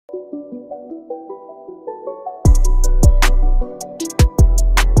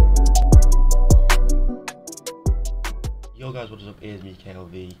Yo guys, what is up? It's me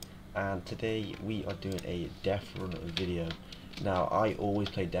KLV, and today we are doing a Death Run video. Now I always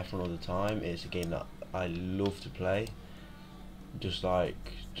play Death Run all the time. It's a game that I love to play, just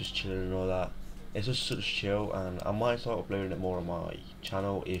chilling and all that. It's just such chill, and I might start uploading it more on my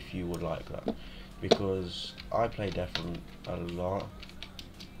channel if you would like that, because I play Death Run a lot,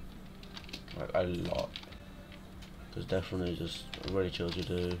 because Death Run is just really chill to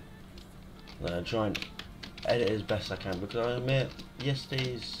do. And try and edit as best I can, because I admit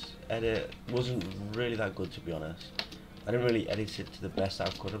yesterday's edit wasn't really that good, to be honest. I didn't really edit it to the best I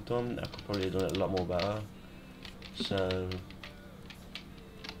could have done. I could probably have done it a lot more better. So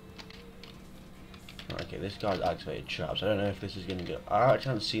okay, this guy's activated traps. I don't know if this is gonna go. I actually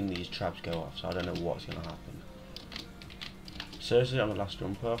haven't seen these traps go off, so I don't know what's gonna happen. Seriously, I'm the last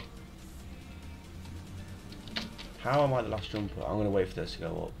jumper. How am I the last jumper? I'm gonna wait for this to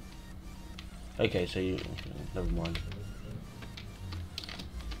go up. Okay, so you, never mind.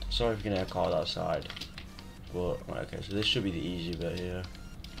 Sorry if you can hear cars outside, but okay, so this should be the easy bit here.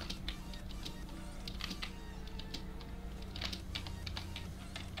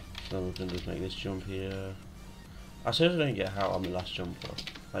 So we can just make this jump here. I seriously don't get how I'm the last jumper.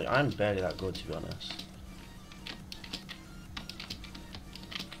 Like, I'm barely that good, to be honest.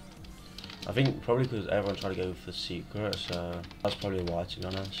 I think probably because everyone tried to go for the secret, so that's probably why, to be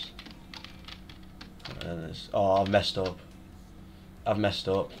honest. And oh, I've messed up. I messed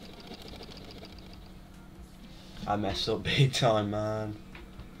up big time, man.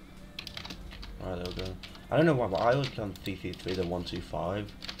 Alright, there we go. I don't know why, but I always play on 333 than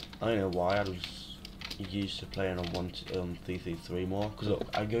 125. I don't know why. I was used to playing on 333 more. Because look,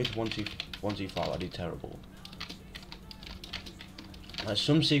 I go to 125, I do terrible. Like,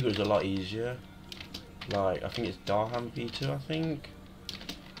 some secrets are a lot easier. Like, I think it's Darham V2, I think.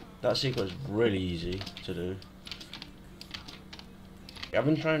 That secret is really easy to do. I've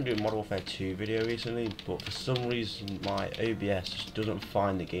been trying to do a Modern Warfare 2 video recently, but for some reason my OBS just doesn't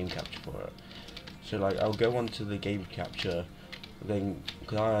find the game capture for it. So like, I'll go onto the game capture, then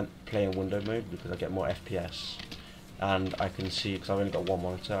because I play in window mode because I get more FPS, and I can see, because I've only got one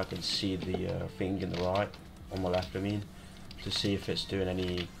monitor, I can see the thing in the right, on my left I mean, to see if it's doing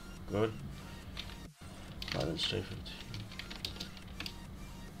any good. Right, then straight for it.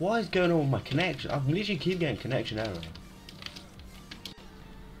 What is going on with my connection? I literally keep getting connection error.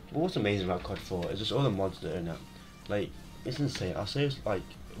 What's amazing about COD 4 is just all the mods that are in it. Like, it's insane. I say, like,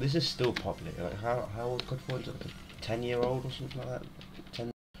 this is still popular. Like, how old COD 4 is it? 10-year-old or something like that?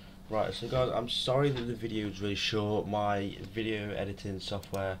 10. Right, so guys, I'm sorry that the video is really short. My video editing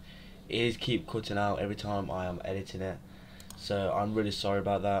software is keep cutting out every time I am editing it. So I'm really sorry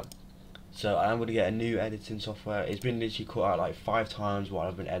about that. So I am going to get a new editing software. It's been literally cut out like 5 times while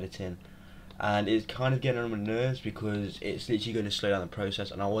I've been editing, and it's kind of getting on my nerves because it's literally going to slow down the process,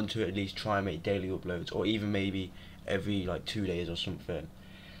 and I want to at least try and make daily uploads, or even maybe every like 2 days or something.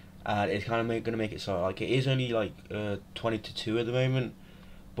 And it's kind of going to make it so like it is only like 20 to 2 at the moment,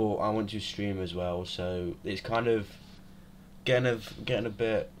 but I want to stream as well, so it's kind of getting a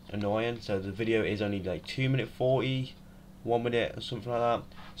bit annoying. So the video is only like 2:40, 1 minute or something like that.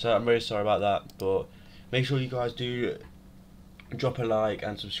 So I'm really sorry about that, but make sure you guys do drop a like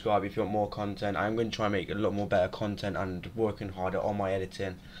and subscribe if you want more content. I'm going to try and make a lot more better content and working harder on my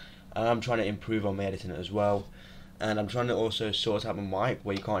editing, and I'm trying to improve on my editing as well, and I'm trying to also sort out my mic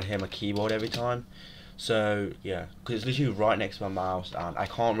where you can't hear my keyboard every time. So yeah, because it's literally right next to my mouse and I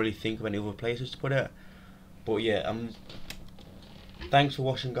can't really think of any other places to put it. But yeah, thanks for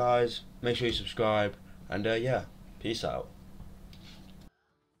watching guys, make sure you subscribe, and yeah, peace out.